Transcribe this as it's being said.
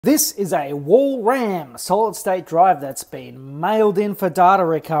This is a Walram solid-state drive that's been mailed in for data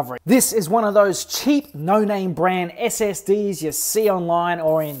recovery. This is one of those cheap, no-name brand SSDs you see online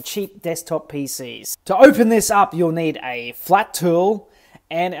or in cheap desktop PCs. To open this up, you'll need a flat tool,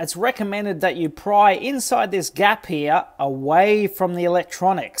 and it's recommended that you pry inside this gap here away from the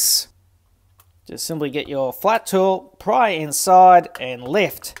electronics. Just simply get your flat tool, pry inside, and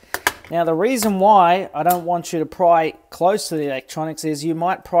lift. Now the reason why I don't want you to pry close to the electronics is you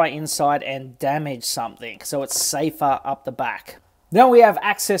might pry inside and damage something, so it's safer up the back. Now we have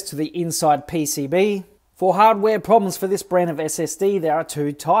access to the inside PCB. For hardware problems for this brand of SSD, there are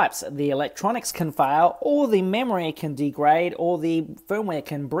two types. The electronics can fail, or the memory can degrade, or the firmware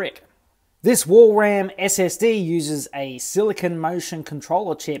can brick. This Walram SSD uses a silicon motion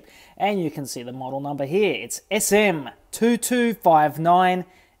controller chip, and you can see the model number here. It's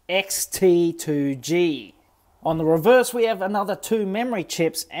SM2259XT2G. On the reverse, we have another two memory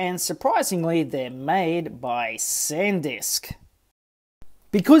chips, and surprisingly, they're made by SanDisk.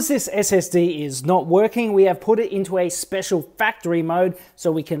 Because this SSD is not working, we have put it into a special factory mode so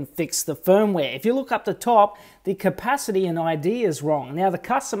we can fix the firmware. If you look up the top, the capacity and ID is wrong. Now the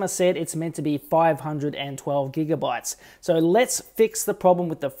customer said it's meant to be 512 gigabytes. So let's fix the problem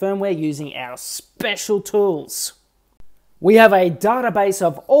with the firmware using our special tools. We have a database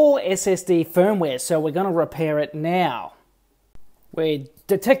of all SSD firmware, so we're going to repair it now. We're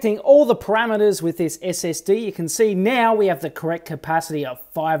detecting all the parameters with this SSD. You can see now we have the correct capacity of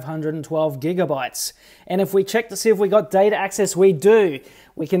 512 gigabytes. And if we check to see if we got data access, we do.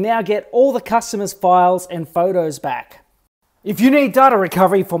 We can now get all the customer's files and photos back. If you need data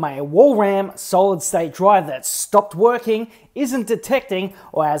recovery from a Walram solid-state drive that's stopped working, isn't detecting,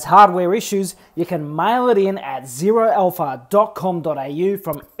 or has hardware issues, you can mail it in at zeroalpha.com.au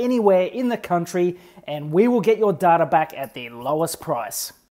from anywhere in the country, and we will get your data back at the lowest price.